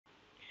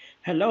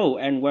Hello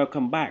and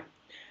welcome back.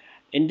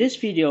 In this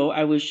video,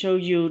 I will show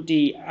you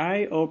the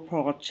I/O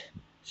port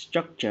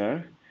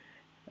structure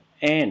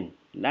and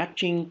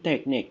latching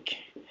technique,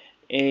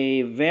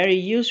 a very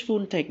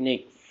useful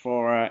technique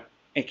for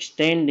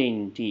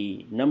extending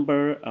the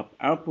number of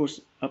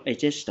outputs of a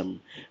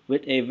system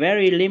with a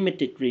very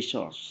limited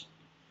resource.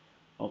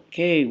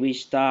 Okay, we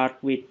start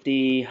with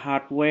the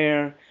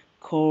hardware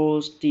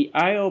called the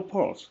I/O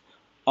ports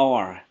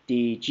or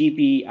the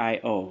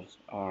GPIO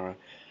or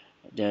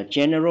the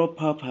general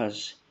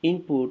purpose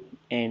input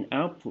and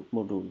output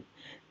module.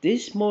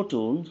 This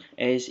module,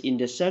 as in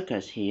the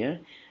circuit here,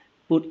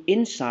 put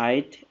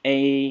inside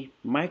a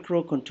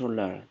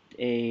microcontroller,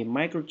 a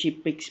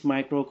microchip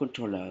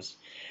microcontrollers.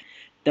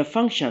 The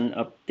function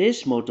of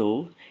this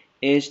module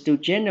is to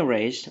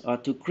generate or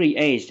to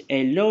create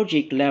a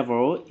logic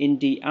level in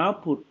the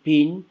output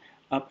pin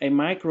of a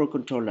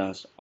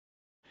microcontroller.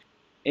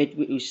 It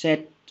will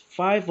set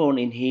 5 volt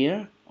in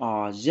here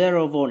or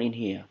 0 volt in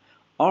here,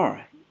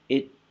 or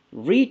it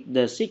read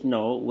the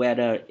signal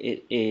whether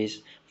it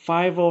is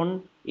 5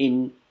 volt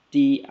in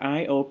the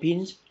I/O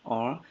pins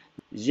or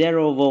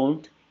 0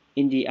 volt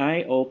in the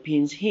I/O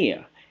pins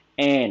here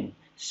and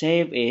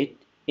save it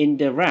in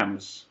the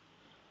RAMs.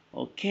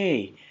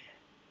 Okay,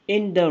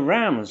 in the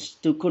RAMs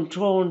to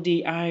control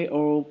the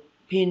I/O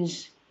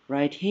pins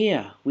right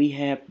here we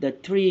have the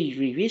 3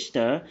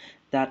 resistors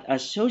that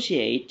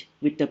associate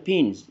with the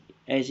pins.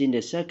 As in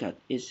the circuit,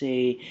 it's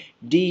a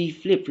D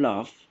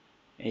flip-flop,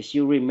 as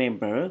you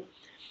remember.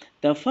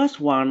 The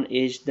first one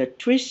is the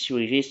twist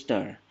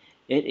resistor.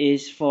 It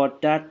is for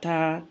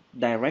data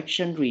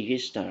direction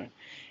resistor.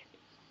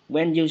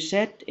 When you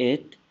set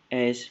it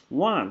as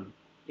 1,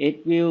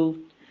 it will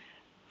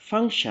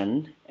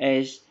function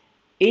as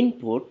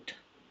input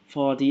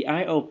for the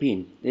I/O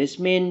pin. This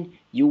means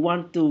you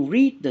want to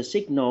read the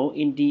signal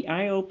in the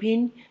I/O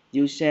pin,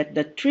 you set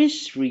the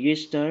twist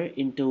resistor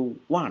into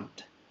 1.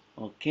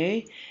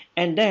 Okay,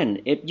 and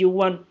then if you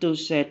want to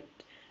set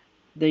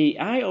the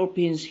I/O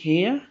pins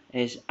here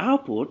as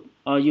output,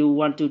 or you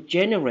want to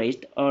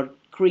generate or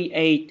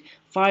create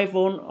 5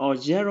 volt or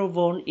 0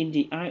 volt in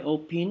the I/O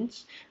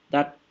pins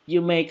that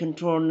you may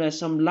control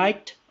some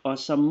light or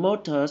some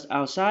motors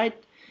outside.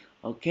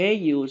 Okay,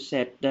 you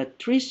set the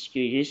twist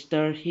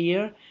resistor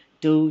here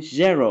to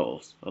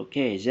 0.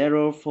 Okay,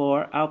 0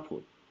 for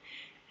output.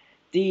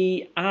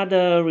 The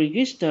other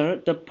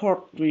resistor, the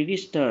port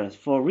resistor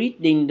for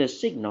reading the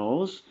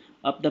signals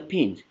of the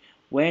pins.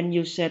 When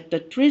you set the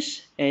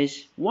twist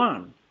as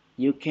 1,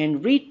 you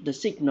can read the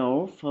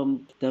signal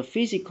from the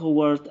physical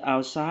world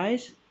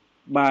outside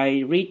by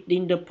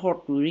reading the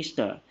port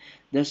resistor.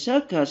 The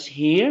circuits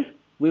here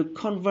will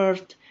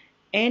convert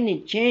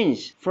any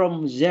change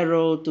from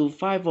 0 to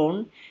 5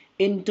 volt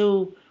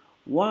into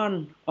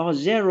 1 or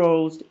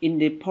 0 in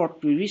the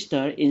port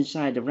resistor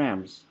inside the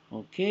RAMs.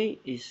 Okay,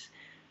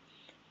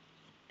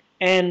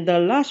 and the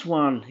last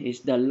one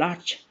is the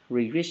latch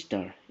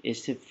resistor.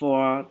 It's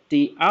for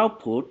the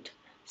output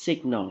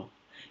signal.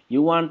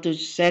 You want to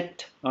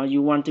set or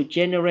you want to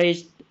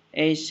generate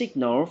a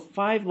signal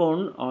 5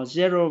 volt or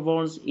 0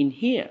 volts in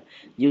here.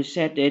 You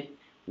set it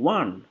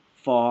 1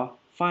 for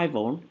 5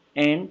 volt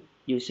and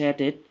you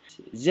set it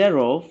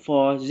 0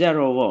 for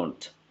 0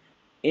 volt.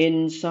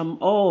 In some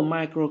old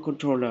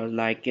microcontroller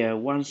like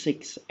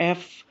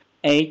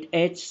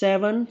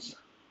 16F887,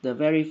 the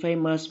very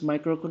famous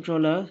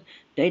microcontroller,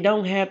 they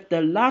don't have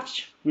the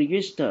latch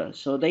register,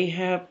 so they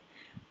have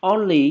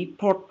only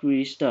port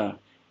register.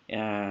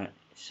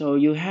 So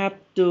you have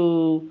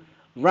to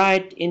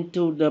write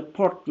into the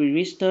port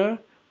register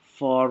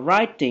for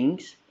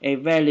writing a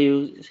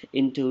value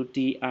into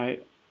the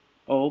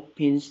I/O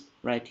pins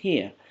right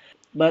here.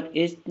 But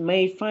it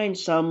may find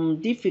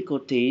some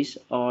difficulties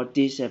or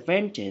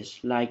disadvantages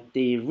like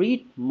the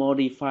read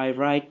modify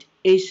write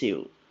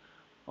issue.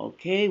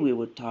 Okay, we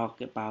will talk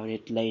about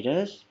it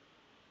later.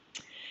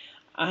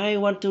 I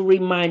want to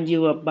remind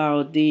you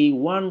about the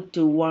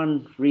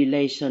one-to-one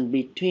relation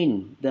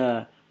between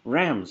the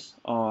RAMs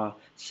or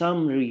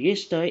some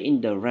register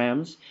in the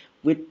RAMs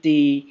with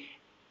the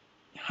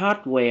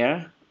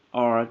hardware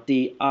or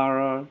the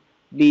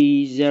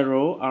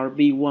RB0,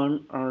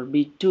 RB1,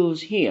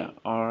 RB2 here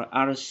or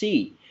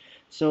RC.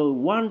 So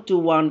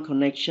one-to-one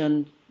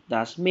connection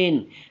does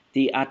mean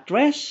the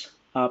address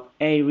of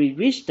a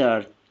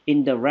register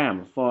in the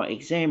RAM, for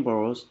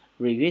example,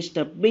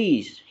 register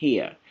B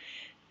here.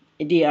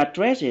 The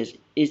address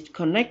is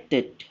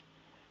connected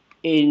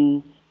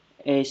in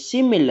a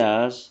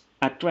similar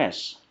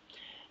address.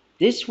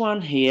 This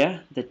one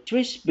here, the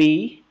twist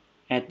B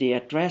at the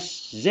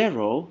address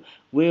 0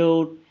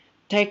 will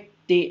take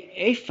the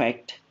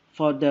effect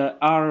for the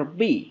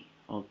RB,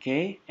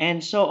 okay,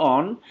 and so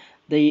on.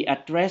 The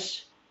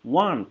address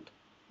 1,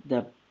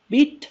 the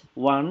bit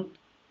 1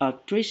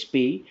 of twist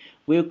B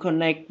will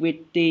connect with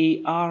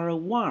the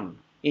R1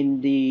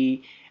 in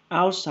the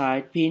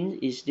outside pin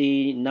is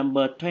the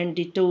number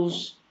 22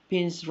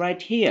 pins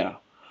right here.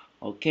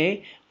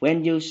 Okay,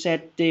 when you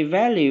set the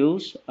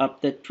values of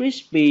the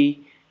twist B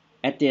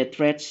at the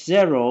address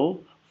 0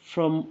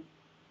 from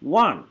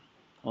 1,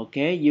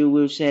 Okay, you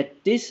will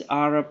set this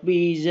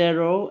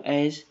RB0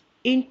 as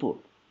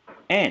input,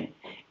 and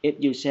if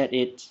you set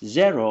it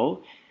 0,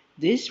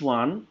 this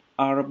one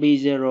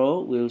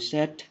RB0 will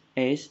set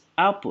as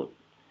output,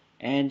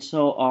 and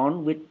so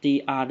on with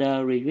the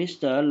other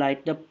register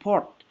like the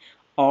port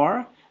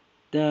or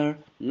the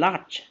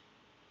latch.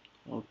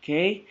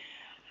 Okay,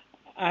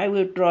 I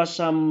will draw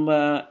some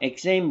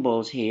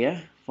examples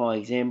here. For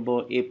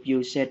example, if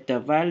you set the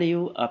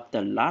value of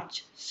the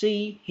latch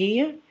C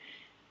here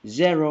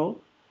 0,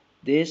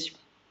 this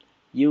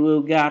you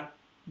will get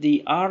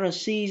the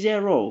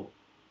RC0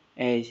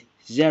 as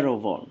 0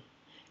 volt.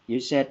 You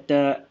set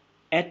the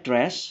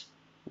address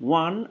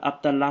 1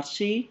 of the latch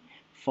C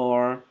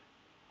for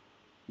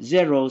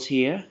zeros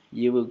here,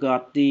 you will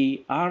got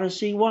the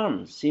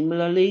RC1,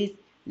 similarly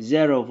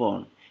 0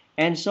 volt,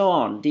 and so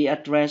on. The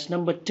address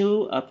number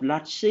 2 of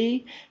latch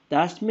C,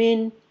 that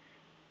means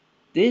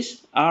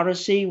this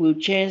RC will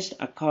change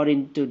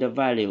according to the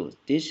value.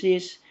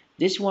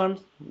 This one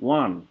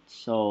 1,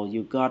 so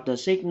you got the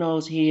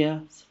signals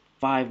here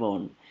 5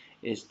 volt.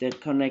 Is the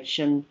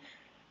connection,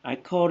 I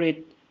call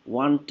it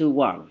 1 to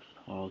 1.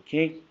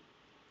 Okay.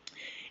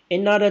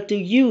 In order to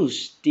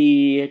use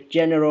the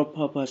general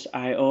purpose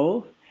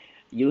I/O,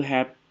 you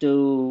have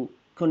to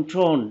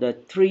control the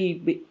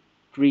 3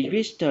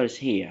 registers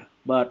here,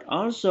 but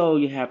also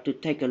you have to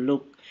take a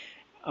look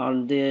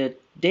on the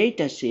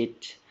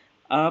datasheet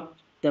of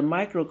the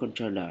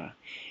microcontroller.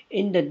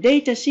 In the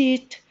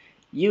datasheet,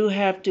 you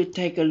have to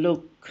take a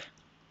look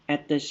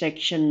at the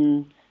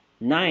section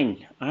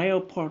 9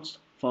 I/O ports,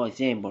 for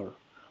example,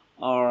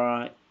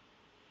 or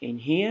in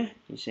here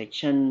in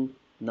section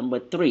number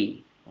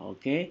 3.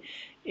 Okay,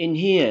 in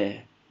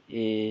here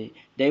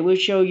they will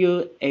show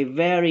you a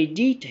very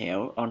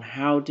detail on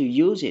how to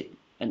use it,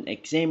 an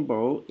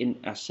example in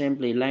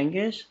assembly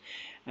language,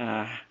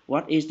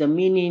 what is the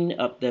meaning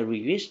of the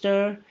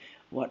register,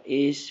 what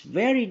is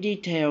very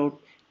detailed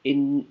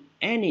in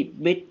any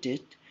bit,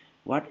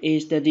 what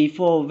is the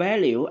default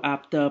value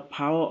after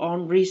power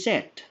on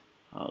reset.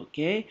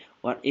 Okay,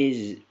 what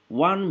is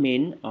 1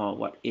 min or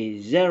what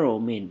is 0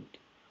 min.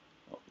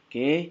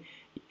 Okay,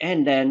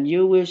 and then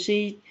you will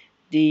see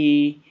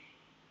the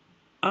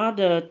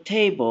other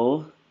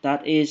table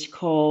that is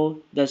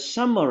called the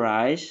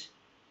summarize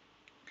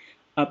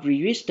of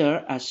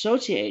register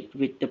associated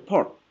with the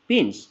port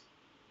pins.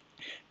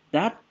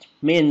 That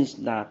means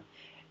that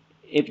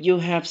if you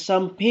have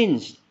some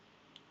pins,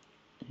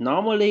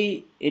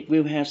 normally it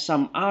will have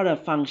some other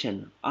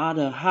function,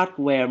 other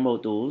hardware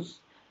modules,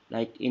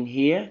 like in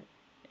here.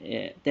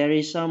 There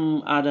is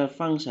some other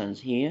functions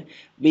here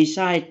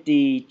besides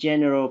the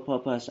general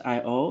purpose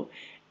I/O,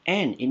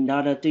 and in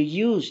order to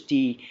use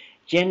the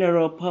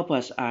general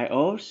purpose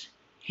I/Os,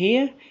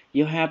 here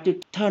you have to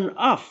turn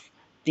off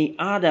the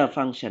other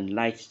function,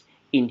 like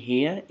in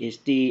here is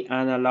the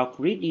analog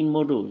reading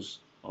modules.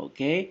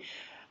 Okay,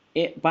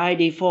 by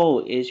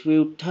default it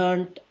will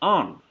turn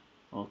on.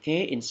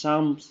 Okay, in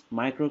some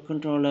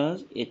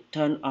microcontrollers it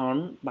turn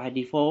on by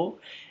default,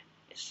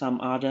 some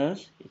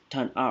others it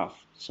turn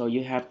off. So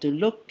you have to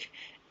look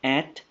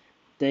at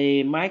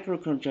the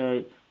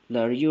microcontroller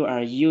you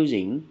are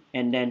using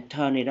and then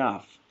turn it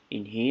off.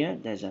 In here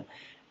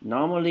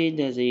normally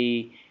there's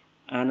a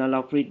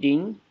analog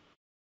reading,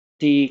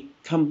 the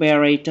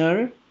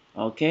comparator,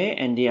 okay,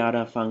 and the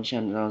other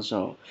functions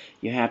also.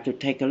 You have to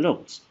take a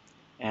look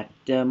at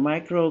the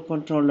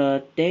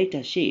microcontroller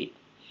data sheet.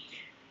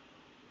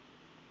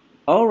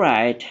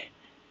 Alright,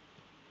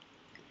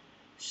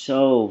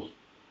 so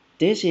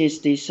this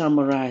is the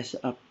summary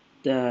of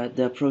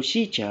the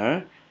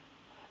procedure.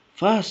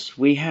 First,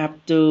 we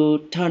have to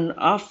turn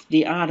off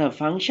the other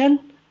function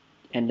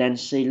and then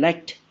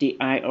select the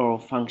I/O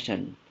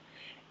function.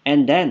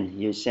 And then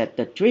you set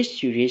the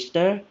switch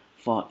register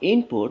for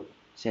input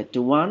set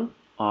to 1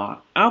 or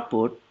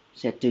output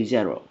set to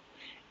 0.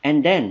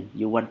 And then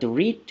you want to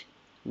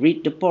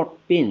read the port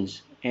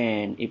pins,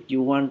 and if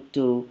you want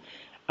to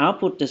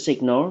output the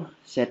signal,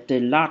 set the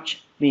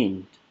latch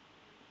pin.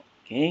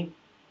 Okay.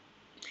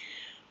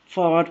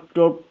 For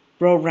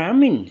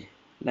programming,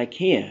 like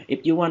here,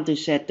 if you want to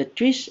set the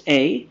switch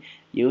A,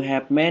 you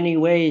have many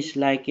ways,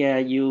 like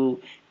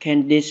you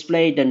can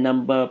display the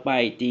number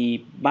by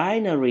the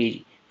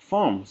binary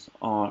forms,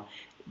 or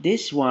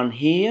this one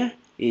here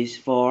is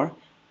for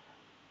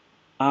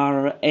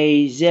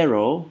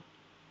RA0,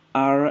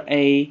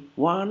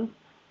 RA1,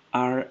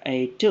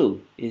 RA2.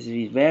 It's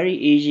very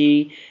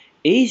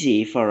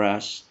easy for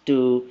us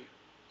to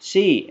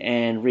see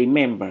and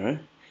remember.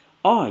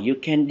 Or you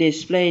can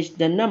display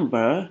the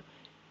number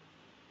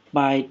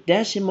by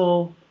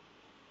decimal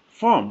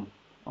form,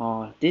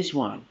 or this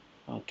one.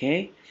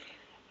 Okay,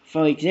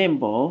 for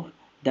example,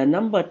 the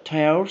number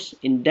 12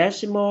 in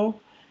decimal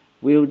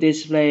will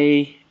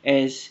display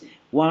as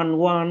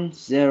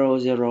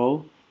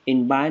 1100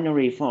 in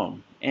binary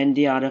form, and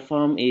the other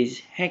form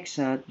is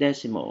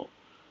hexadecimal.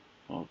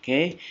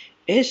 Okay,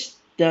 it's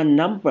the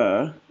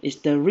number, is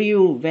the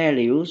real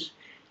values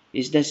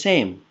is the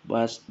same,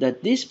 but the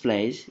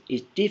display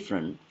is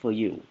different for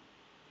you.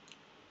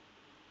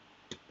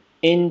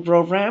 In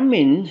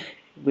programming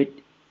with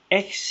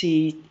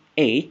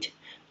XC8,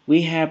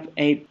 we have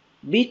a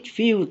bit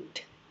field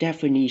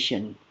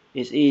definition.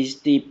 It is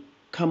the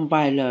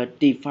compiler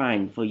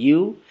defined for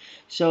you,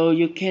 so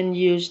you can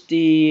use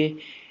the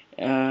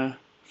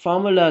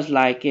formulas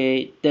like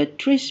the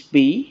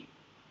TRISB,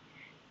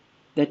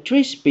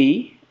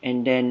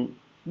 and then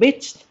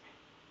bits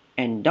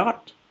and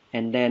dot,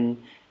 and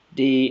then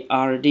the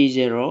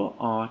RD0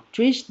 or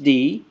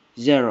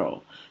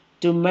TRISD0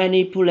 to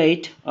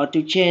manipulate or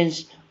to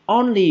change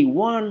only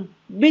one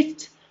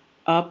bit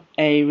of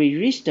a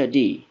register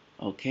D.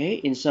 Okay,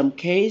 in some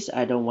case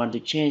I don't want to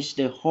change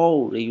the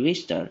whole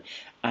register.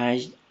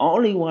 I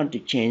only want to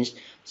change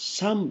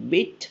some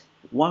bit,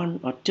 one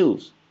or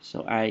two.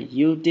 So I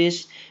use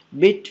this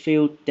bit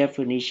field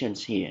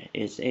definitions here.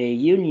 It's a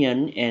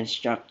union and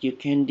struct. You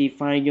can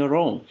define your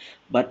own,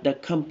 but the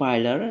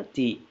compiler,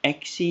 the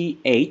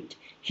XC8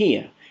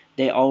 here,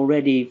 they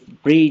already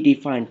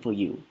predefined for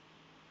you.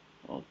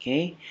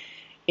 Okay.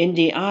 In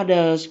the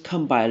others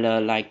compiler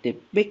like the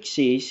Big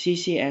C,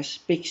 CCS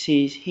Big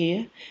C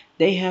here,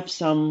 they have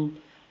some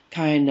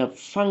kind of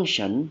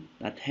function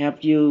that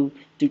help you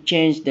to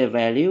change the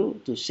value,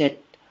 to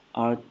set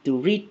or to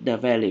read the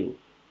value.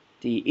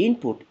 The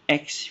input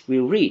X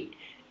will read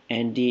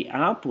and the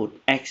output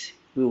X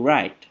will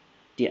write.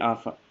 The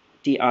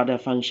other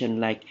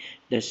function like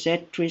the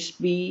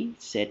set_b,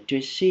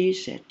 set_c,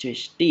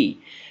 set_d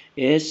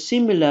is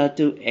similar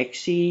to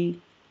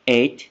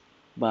XC8,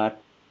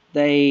 but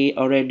they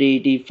already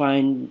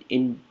defined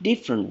in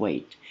different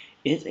ways.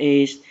 It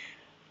is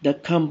the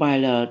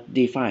compiler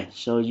defined,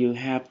 so you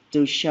have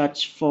to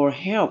search for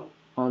help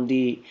on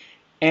the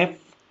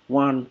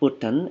F1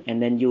 button,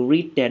 and then you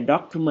read the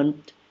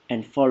document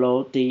and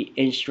follow the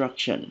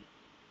instruction.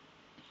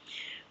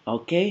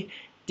 Okay,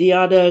 the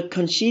other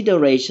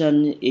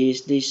consideration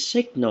is the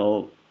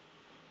signal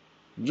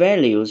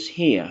values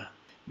here.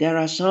 There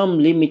are some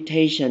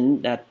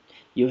limitations that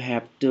you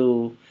have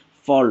to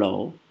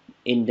follow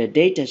in the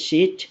data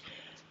sheet.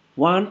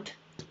 One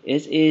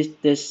is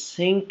the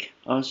sink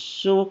or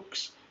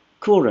source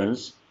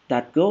currents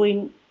that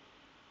going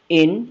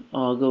in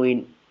or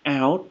going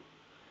out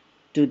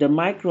to the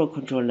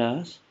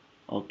microcontrollers.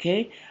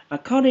 Okay,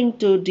 according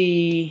to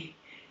the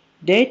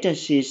data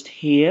sheet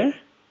here,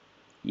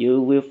 you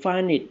will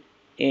find it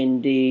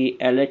in the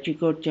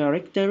electrical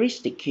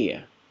characteristic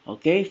here.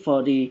 Okay,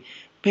 for the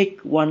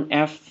PIC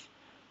 1F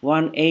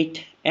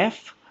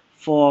 18F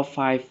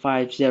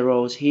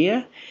 4550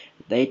 here,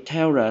 they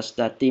tell us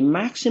that the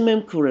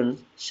maximum current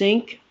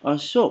sink or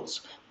source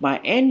by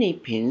any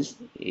pins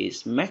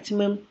is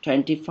maximum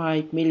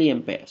 25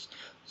 milliamperes.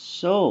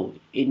 So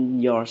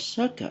in your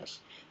circuits,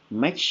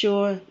 make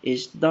sure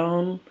it's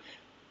don't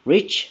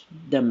reach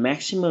the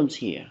maximums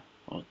here.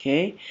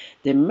 Okay,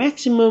 the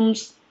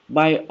maximums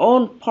by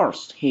on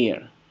ports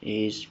here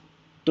is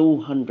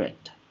 200.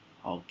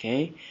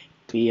 Okay,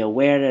 be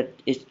aware that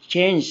it's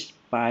changed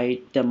by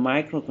the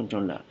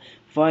microcontroller.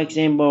 For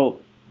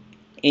example,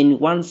 in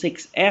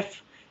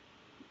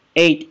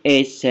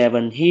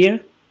 16F887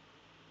 here,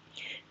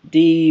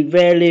 the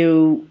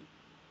value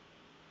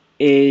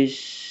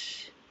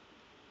is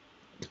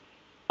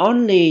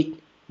only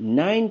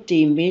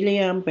 90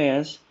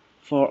 milliamperes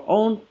for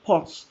on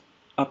ports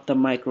of the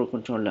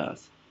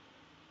microcontrollers.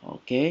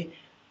 Okay,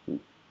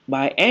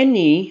 by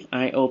any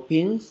I/O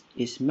pins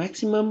is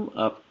maximum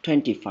of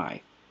 25,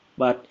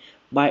 but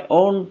by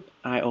all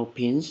I/O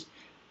pins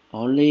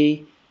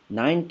only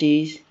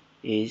 90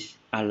 is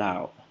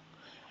allowed.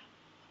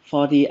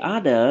 For the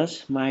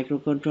others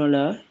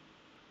microcontroller,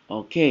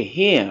 okay,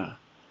 here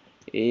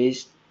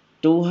is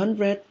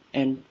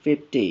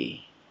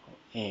 250.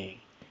 Okay,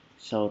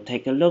 so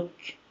take a look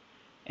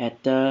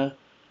at the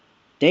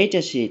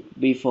datasheet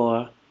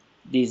before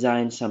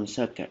design some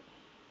circuit.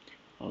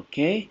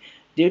 Okay,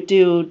 due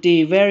to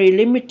the very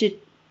limited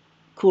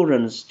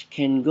currents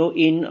can go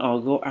in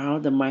or go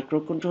out the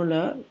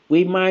microcontroller,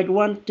 we might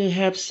want to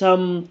have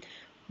some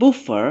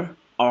buffer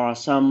or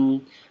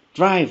some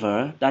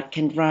driver that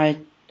can drive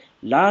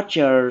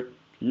larger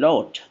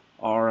load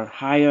or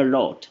higher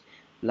load,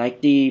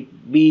 like the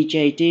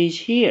BJTs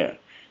here.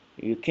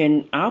 You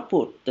can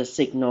output the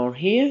signal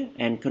here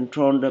and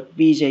control the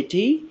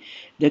BJT.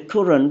 The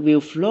current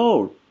will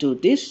flow to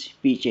this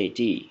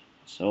BJT.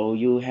 So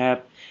you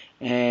have,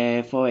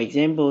 for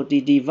example,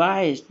 the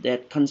device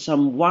that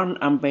consumes 1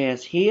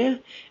 amperes here,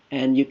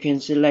 and you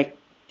can select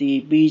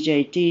the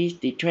BJT,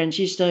 the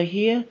transistor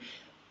here,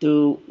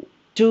 to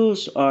 2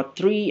 or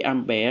 3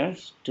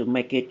 amperes to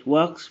make it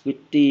works with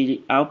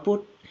the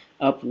output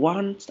of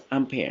 1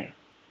 ampere.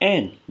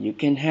 And you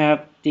can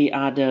have the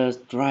other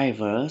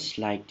drivers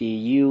like the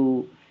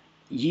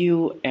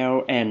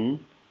ULN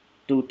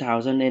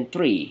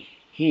 2003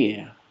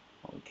 here.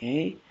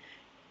 Okay,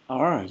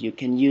 or you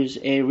can use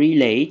a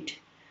relay.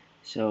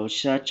 So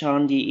search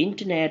on the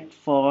internet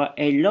for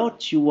a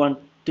load you want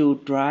to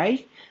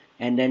drive,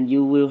 and then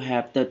you will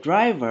have the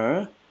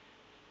driver,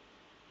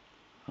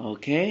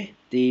 okay,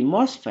 the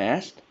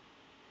MOSFET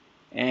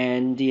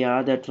and the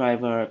other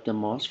driver of the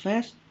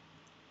MOSFET,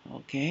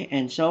 okay,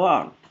 and so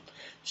on.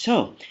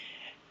 So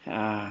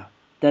the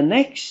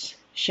next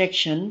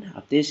section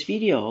of this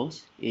video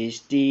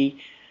is the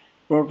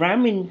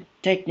programming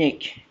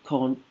technique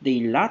called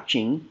the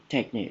latching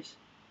technique.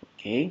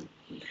 Okay,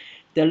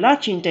 the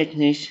latching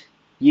technique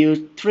use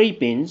 3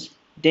 pins,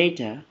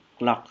 data,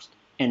 clock,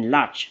 and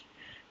latch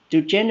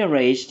to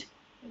generate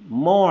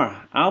more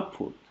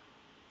output.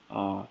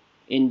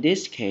 In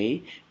this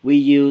case, we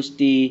use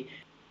the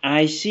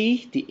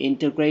IC, the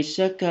integrated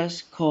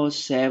circuit code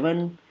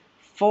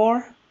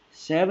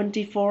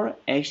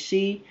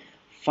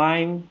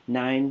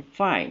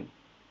 74HC595,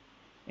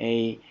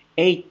 a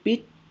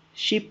 8-bit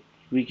shift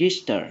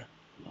register.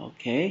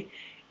 Okay,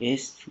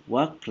 it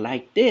works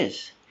like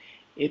this.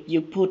 If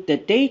you put the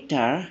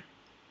data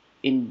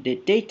in the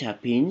data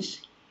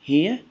pins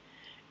here,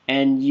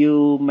 and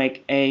you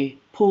make a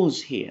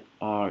pulse here,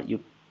 or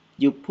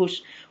you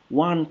push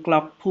one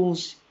clock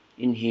pulse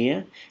in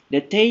here,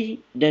 the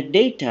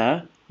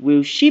data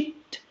will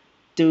shift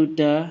to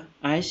the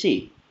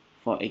IC.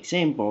 For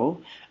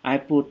example, I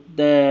put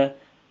the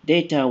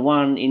data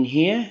 1 in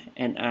here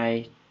and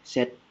I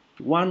set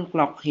 1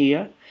 clock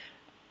here.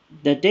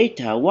 The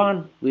data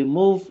 1 will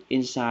move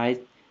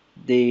inside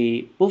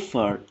the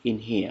buffer in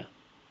here.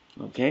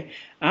 Okay,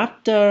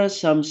 after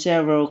some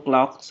several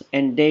clocks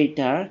and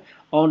data,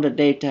 all the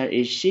data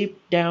is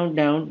shipped down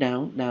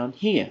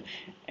here,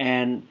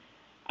 and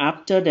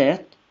after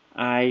that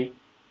I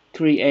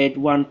create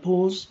one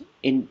pulse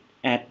in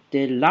at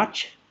the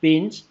latch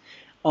pins.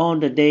 All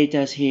the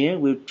data here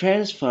will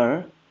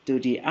transfer to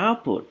the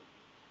output.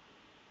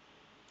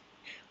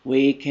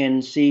 We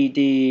can see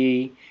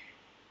the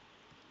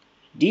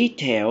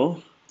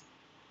detail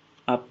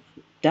of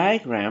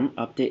diagram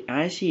of the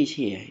ICs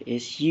here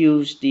is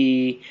use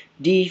the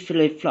D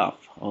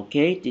flip-flop.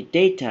 Okay, the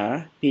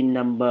data pin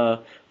number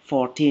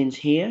 14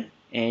 here,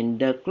 and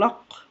the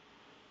clock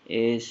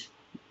is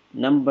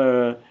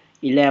number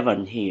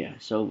 11 here.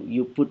 So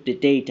you put the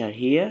data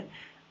here,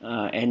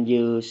 and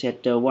you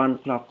set the 1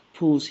 clock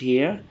pulse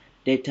here.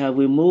 Data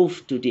will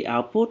move to the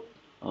output.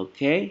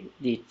 Okay,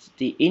 the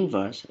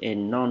inverse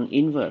and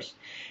non-inverse,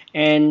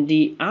 and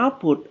the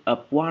output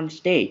of one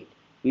state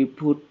we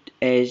put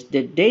as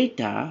the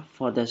data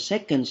for the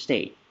second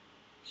state.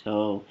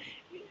 So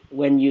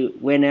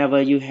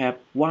whenever you have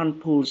one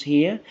pulse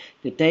here,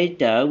 the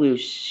data will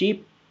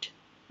shift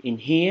in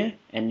here,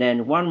 and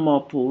then one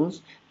more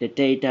pulse, the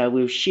data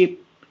will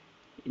shift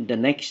in the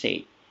next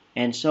state,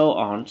 and so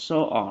on.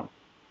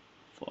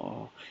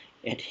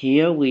 At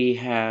here we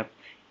have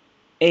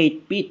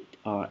 8-bit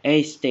or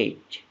 8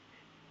 state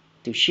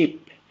to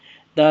ship.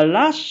 The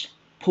last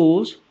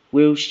pulse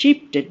will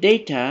ship the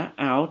data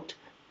out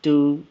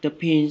to the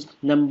pin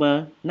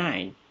number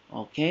 9.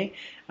 Okay,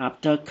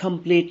 after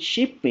complete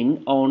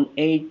shipping on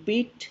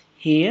 8-bit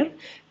here,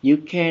 you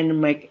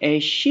can make a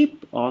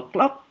shift or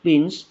clock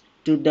pins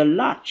to the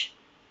latch.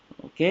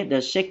 Okay,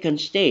 the second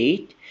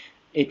state,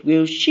 it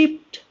will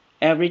shift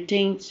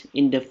everything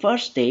in the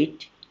first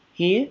state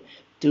here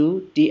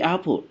to the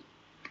output.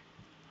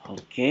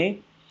 Okay,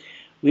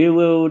 we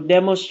will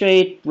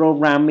demonstrate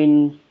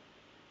programming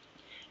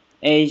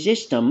a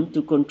system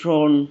to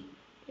control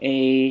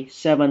a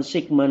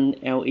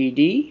 7-segment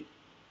LED.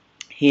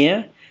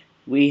 Here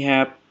we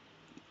have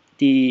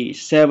the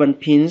 7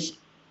 pins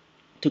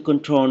to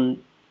control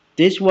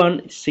this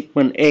one: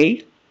 segment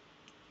A,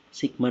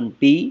 segment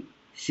B,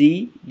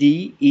 C,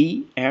 D,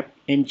 E, F,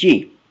 and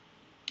G.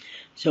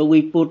 So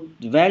we put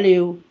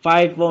value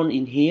 5 volt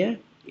in here.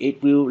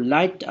 It will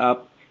light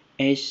up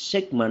a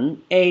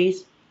segment A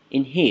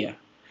in here,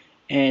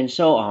 and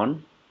so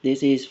on.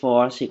 This is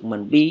for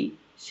segment B,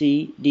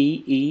 C,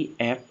 D, E,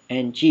 F,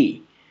 and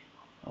G.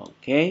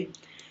 Okay,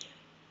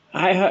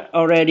 I have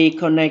already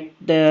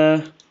connect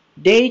the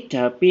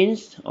data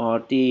pins,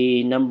 or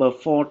the number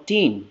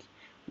 14,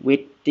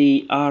 with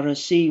the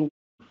RC,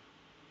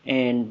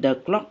 and the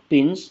clock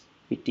pins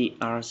with the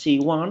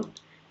RC1,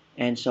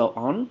 and so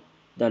on.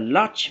 The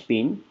latch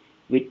pin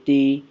with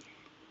the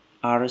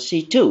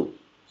RC2.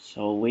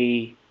 So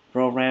we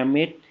program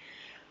it.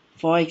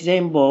 For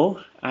example,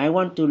 I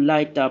want to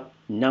light up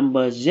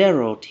number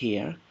 0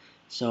 here,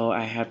 so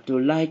I have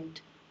to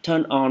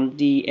turn on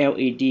the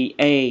LED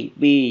A,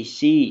 B,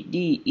 C,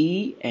 D,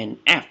 E, and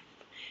F,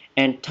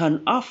 and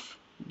turn off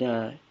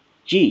the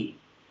G.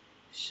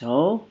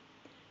 So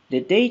the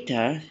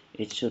data,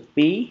 it should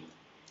be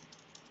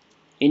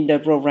in the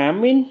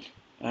programming.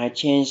 I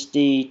change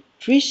the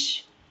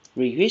switch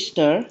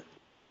register,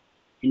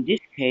 in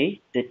this case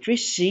the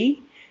switch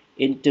C,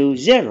 into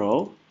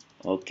 0.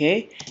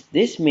 Okay,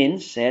 this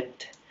means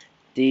set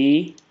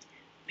the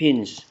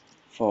pins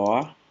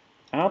for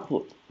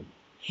output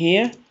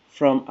here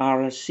from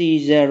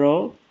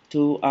RC0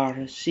 to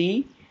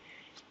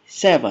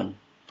RC7.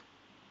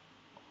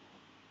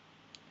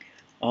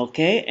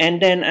 Okay,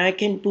 and then I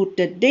can put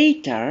the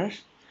data.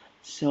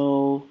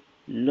 So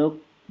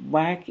look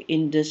back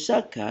in the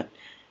circuit.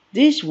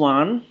 This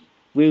one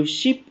will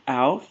ship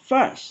out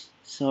first.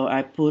 So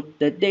I put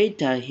the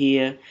data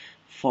here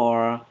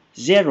for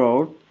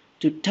 0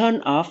 to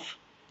turn off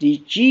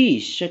the G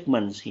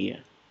segments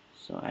here.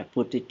 So I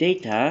put the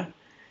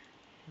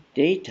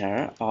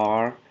data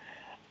or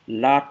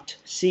lot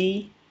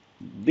C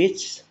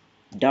bits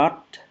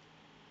dot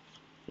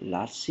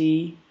lot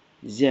C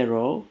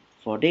 0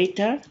 for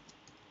data.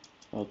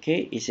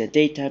 Okay, it's a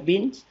data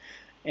bins,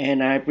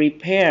 and I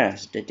prepare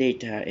the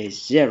data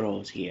is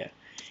zeros here,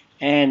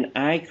 and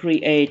I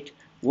create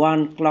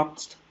one clock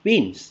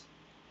bins.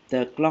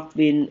 The clock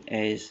bin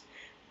is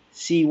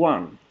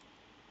C1.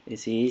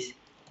 This is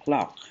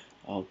clock.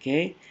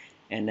 Okay,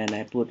 and then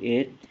I put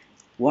it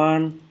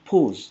one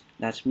pulse.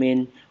 That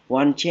means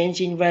one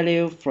change in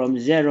value from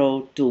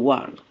 0 to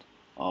 1.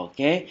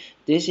 Okay,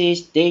 this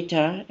is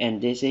data,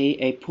 and this is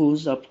a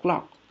pulse of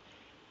clock.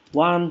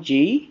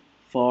 1G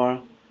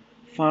for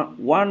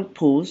one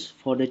pulse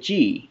for the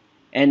G,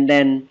 and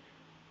then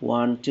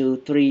 1 2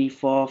 3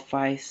 4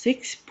 5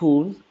 6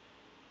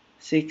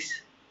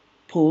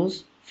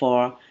 pulse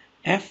for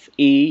F,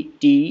 E,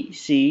 D,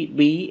 C,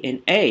 B,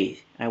 and A.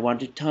 I want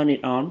to turn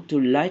it on to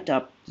light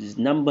up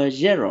number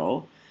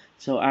 0.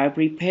 So I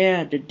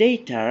prepare the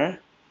data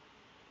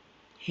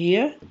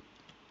here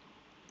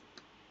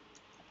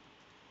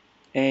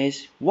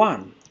as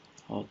 1.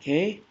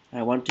 Okay,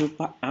 I want to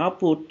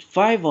output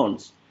 5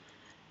 volts,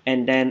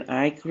 and then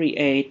I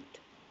create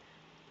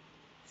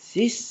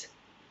this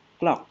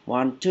clock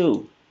 1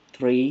 2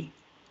 3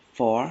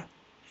 4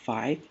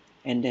 5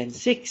 and then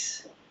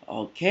 6.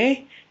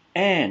 Okay,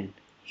 and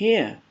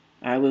here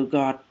I will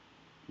got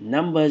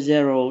number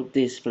 0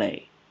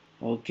 display.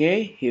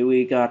 Okay, here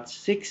we got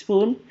 6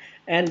 spoon,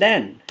 and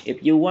then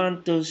if you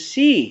want to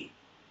see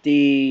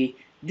the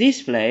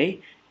display,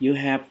 you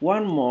have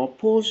one more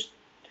push,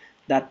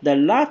 that the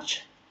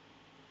latch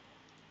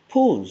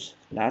pulse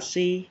latch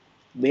C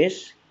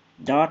base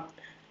dot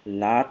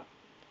latch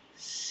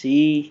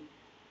C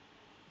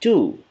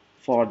 2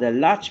 for the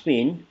latch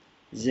pin,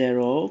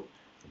 0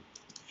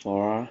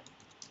 for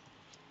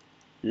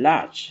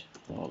latch.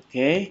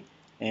 Okay,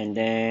 and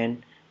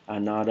then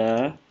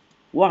another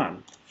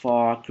one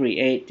for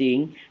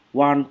creating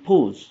one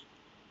pulse.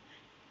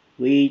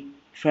 We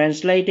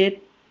translate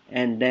it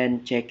and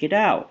then check it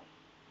out.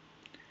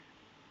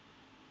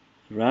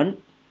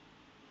 Run.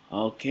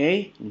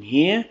 Okay, and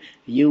here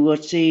you will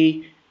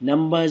see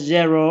number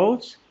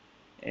zeros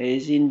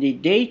is in the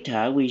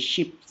data we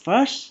ship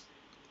first.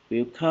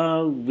 We'll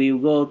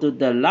go to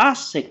the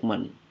last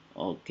segment.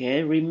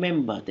 Okay,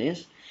 remember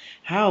this.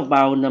 How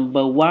about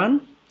number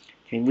 1?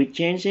 Can we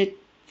change it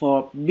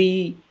for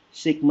B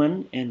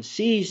segment and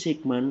C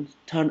segment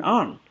turn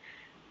on,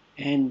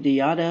 and the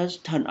others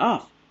turn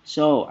off?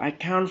 So I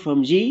count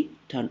from G,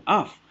 turn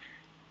off.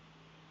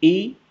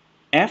 E,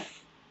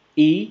 F,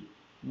 E,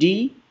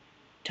 D,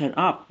 turn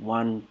up.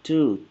 1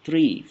 2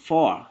 3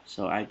 4.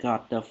 So I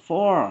got the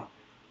 4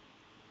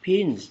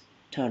 pins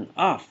turn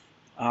off.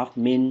 Off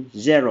means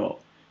 0.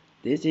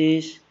 This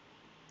is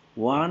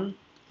 1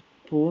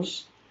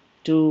 pulse,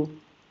 2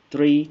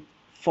 3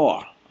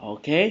 4.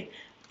 Okay,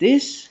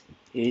 this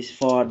is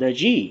for the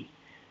G,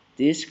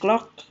 this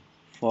clock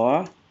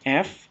for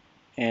F,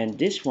 and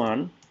this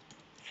one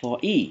for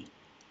E,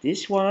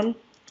 this one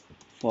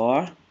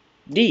for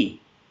D.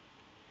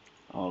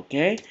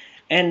 Okay,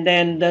 and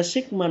then the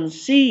segment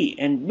C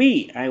and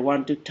B, I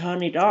want to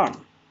turn it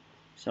on,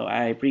 so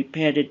I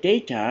prepare the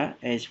data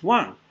as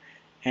 1,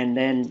 and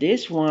then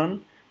this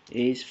one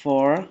is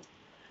for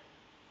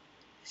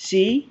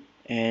C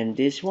and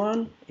this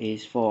one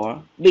is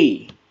for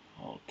B.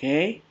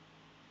 Okay,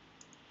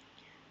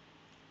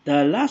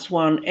 the last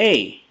one,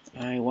 A,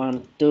 I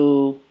want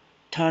to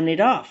turn it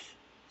off,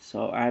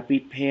 so I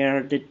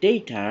prepare the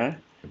data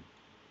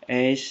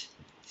as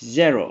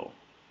 0.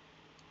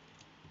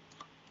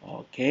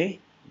 Okay,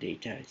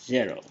 data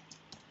 0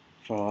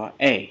 for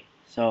A.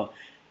 So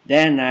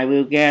then I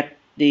will get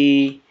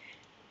the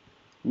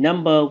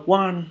number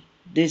 1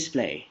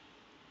 display.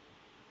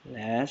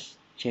 Let's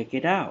check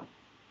it out.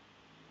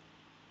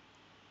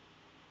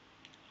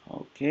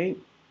 Okay,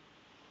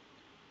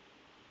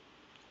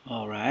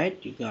 alright,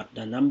 you got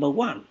the number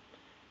 1,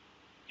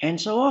 and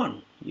so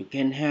on. You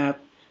can have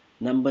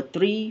number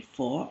 3,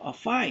 4, or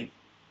 5,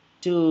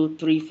 2,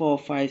 3, 4,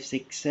 5,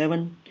 6,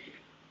 7,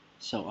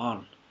 so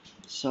on.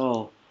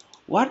 So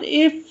what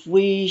if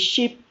we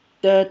ship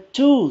the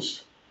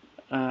tools?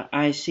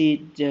 I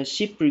see the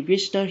ship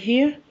register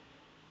here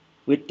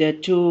with the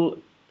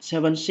 2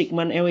 7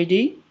 segment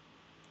LED.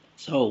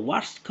 So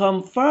what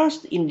comes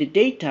first in the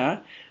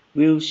data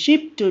will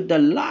ship to the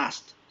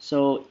last.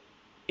 So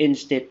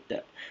instead,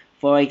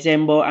 for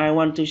example, I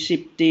want to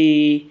ship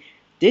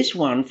this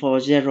one for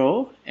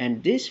 0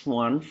 and this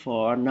one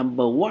for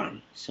number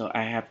 1. So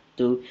I have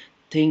to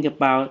think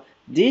about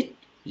this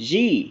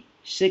G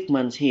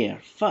segments here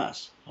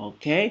first.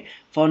 Okay,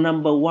 for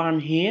number 1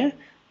 here,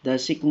 the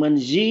segment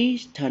G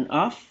turn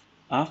off,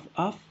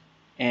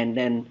 and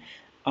then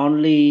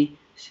only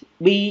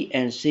B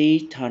and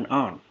C turn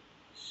on.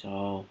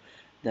 So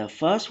the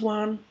first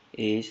one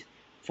is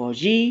for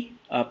G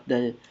of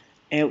the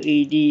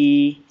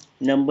LED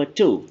number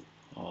 2.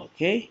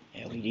 Okay,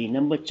 LED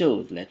number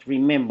 2, let's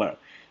remember.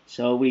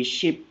 So we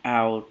ship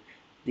out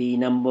the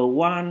number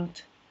 1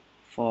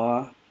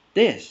 for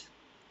this,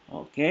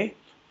 okay,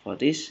 for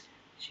this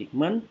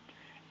segment.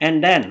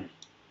 And then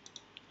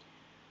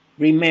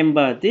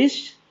remember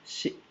this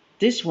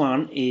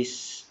one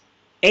is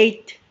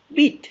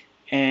 8-bit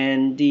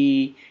and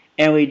the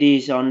LED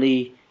is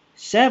only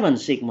 7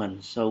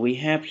 segments, so we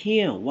have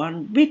here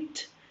 1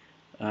 bit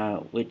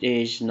which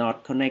is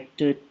not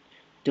connected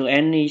to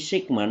any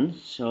segment,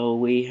 so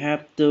we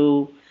have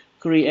to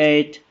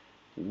create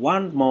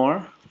one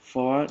more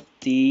for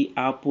the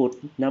output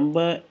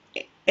number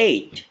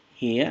 8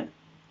 here,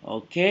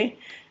 okay,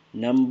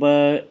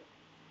 number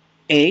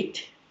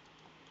 8,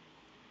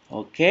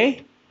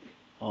 okay,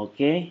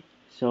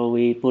 so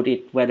we put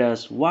it whether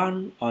it's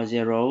 1 or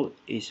 0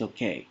 is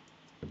okay.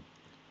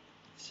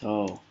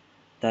 So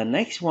the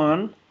next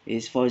one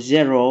is for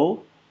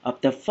 0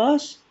 of the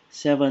first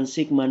 7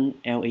 segment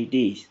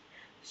LEDs.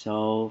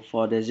 So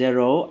for the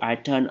 0, I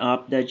turn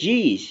off the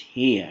G's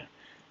here.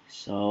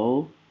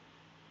 So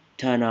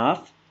turn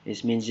off,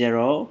 this means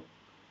 0.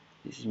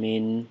 This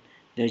means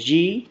the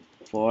G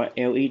for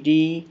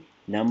LED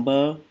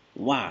number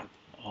 1.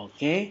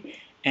 Okay,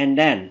 and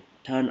then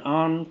turn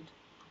on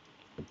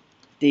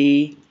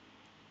the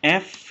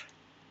F,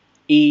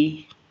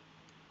 E,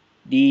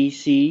 D,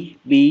 C,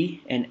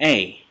 B, and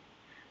A.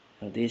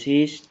 So this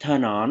is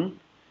turn on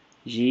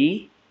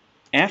G,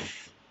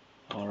 F.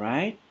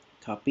 Alright,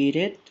 copied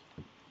it.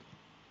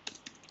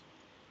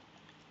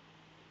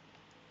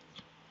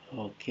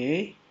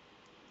 Okay,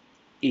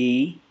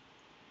 E,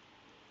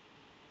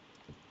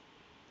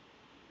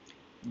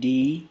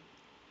 D,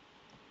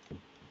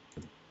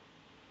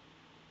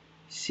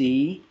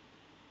 C,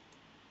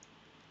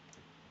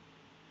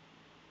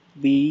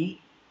 B,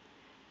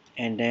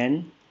 and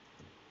then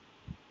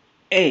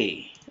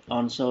A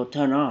also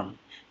turn on.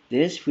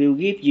 This will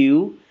give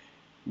you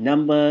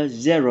number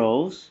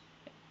zeros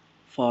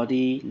for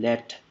the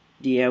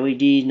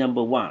LED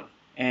number 1,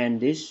 and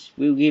this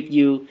will give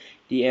you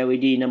the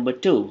LED number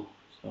 2.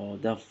 So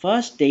the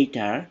first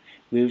data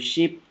will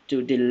ship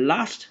to the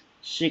last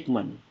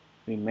segment.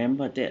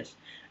 Remember this,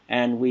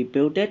 and we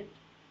build it,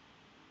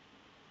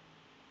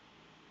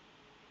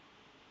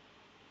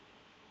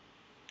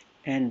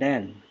 and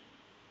then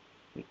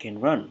we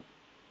can run.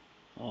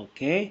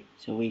 Okay,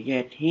 so we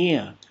get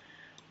here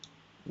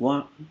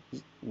 1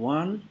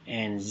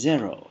 and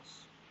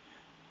zeros.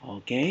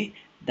 Okay,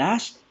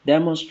 that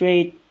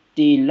demonstrates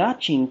the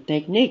latching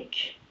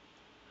technique.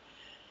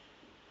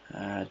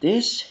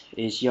 This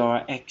is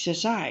your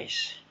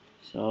exercise.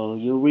 So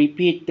you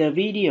repeat the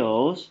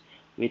videos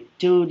with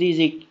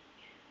 2-digit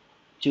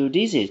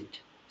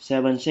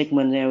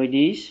 7-segment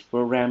LEDs,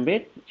 program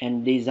it,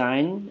 and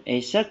design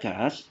a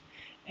circuit.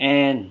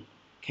 And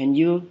can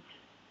you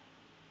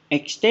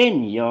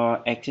extend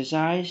your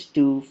exercise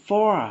to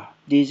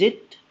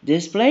 4-digit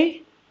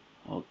display?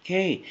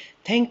 Okay,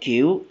 thank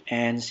you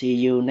and see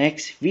you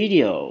next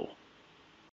video.